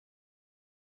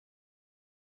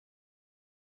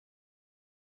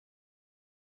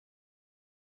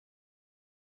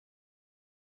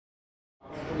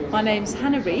My name's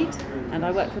Hannah Reid and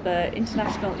I work for the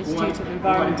International Institute of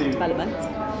Environmental Development,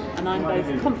 and I'm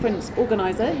both conference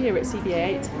organiser here at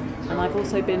CBA8, and I've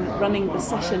also been running the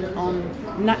session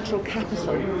on natural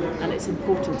capital and its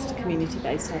importance to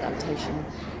community-based adaptation.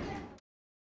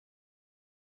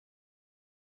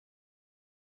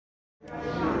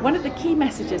 One of the key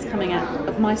messages coming out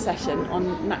of my session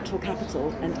on natural capital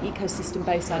and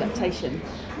ecosystem-based adaptation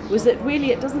was that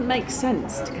really it doesn't make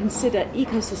sense to consider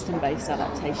ecosystem-based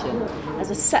adaptation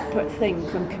as a separate thing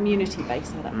from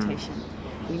community-based adaptation.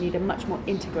 We need a much more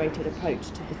integrated approach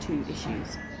to the two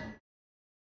issues.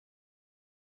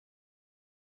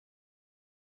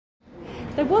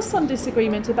 There was some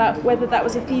disagreement about whether that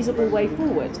was a feasible way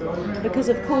forward, because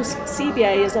of course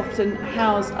CBA is often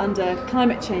housed under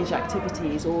climate change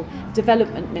activities or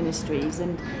development ministries,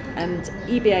 and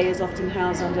EBA is often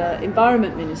housed under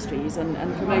environment ministries and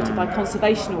promoted by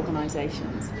conservation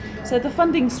organisations. So the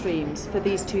funding streams for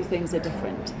these two things are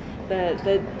different.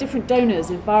 The different donors,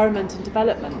 environment and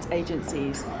development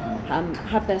agencies,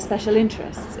 have their special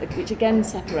interests, which again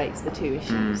separates the two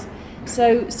issues.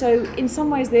 So in some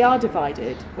ways they are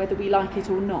divided, whether we like it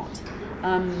or not.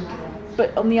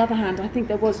 But on the other hand, I think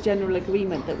there was general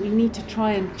agreement that we need to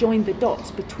try and join the dots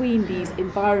between these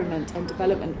environment and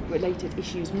development related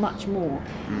issues much more,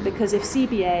 because if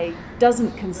CBA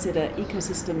doesn't consider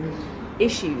ecosystem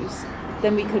issues,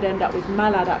 then we could end up with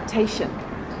maladaptation,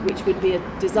 which would be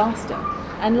a disaster.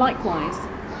 And likewise,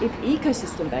 if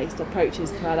ecosystem-based approaches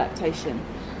to adaptation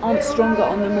aren't stronger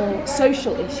on the more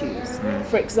social issues,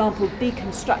 for example,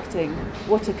 deconstructing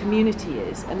what a community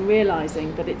is and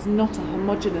realising that it's not a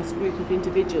homogenous group of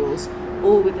individuals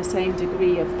all with the same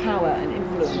degree of power and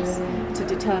influence to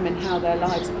determine how their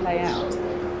lives play out,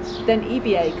 then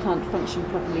EBA can't function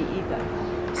properly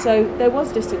either. So there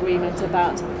was disagreement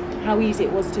about how easy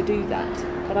it was to do that.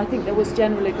 But I think there was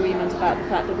general agreement about the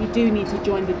fact that we do need to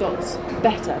join the dots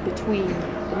better between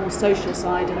the more social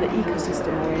side and the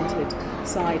ecosystem-oriented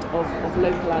side of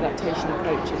local adaptation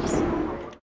approaches.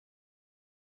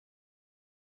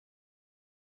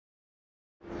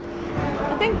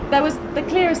 I think there was the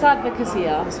clearest advocacy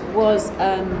asked was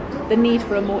the need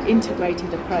for a more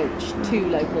integrated approach to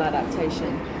local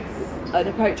adaptation, an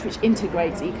approach which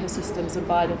integrates ecosystems and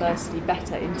biodiversity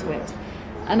better into it.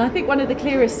 And I think one of the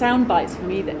clearest sound bites for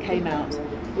me that came out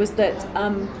was that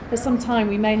for some time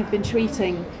we may have been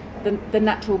treating the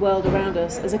natural world around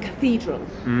us as a cathedral,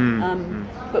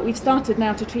 but we've started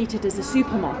now to treat it as a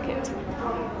supermarket.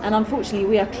 And unfortunately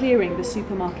we are clearing the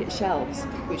supermarket shelves,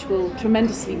 which will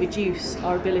tremendously reduce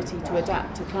our ability to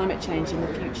adapt to climate change in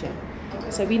the future.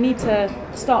 So we need to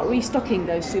start restocking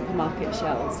those supermarket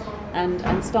shelves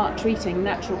and start treating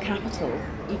natural capital,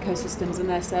 ecosystems and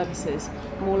their services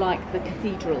more like the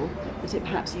cathedral that it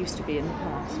perhaps used to be in the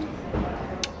past.